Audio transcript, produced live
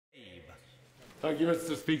Thank you,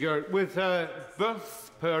 Mr. Speaker. With births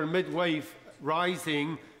per midwife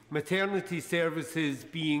rising, maternity services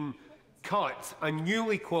being cut, and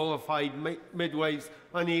newly qualified midwives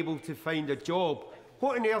unable to find a job,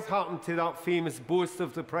 what on earth happened to that famous boast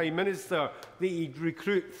of the Prime Minister that he'd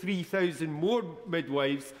recruit 3,000 more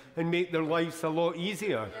midwives and make their lives a lot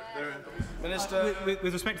easier? Minister.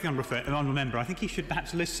 With respect to the honourable member, I think he should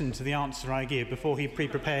perhaps listen to the answer I give before he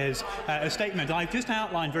pre-prepares a statement. I've just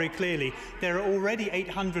outlined very clearly there are already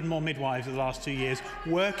 800 more midwives in the last 2 years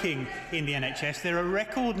working in the NHS. There are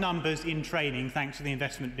record numbers in training thanks to the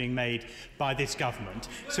investment being made by this government.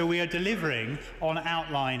 So we are delivering on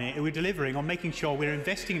outlining, we're delivering on making sure we're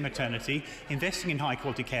investing in maternity, investing in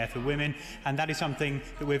high-quality care for women, and that is something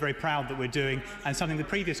that we're very proud that we're doing, and something the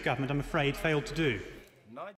previous government, I'm afraid, failed to do.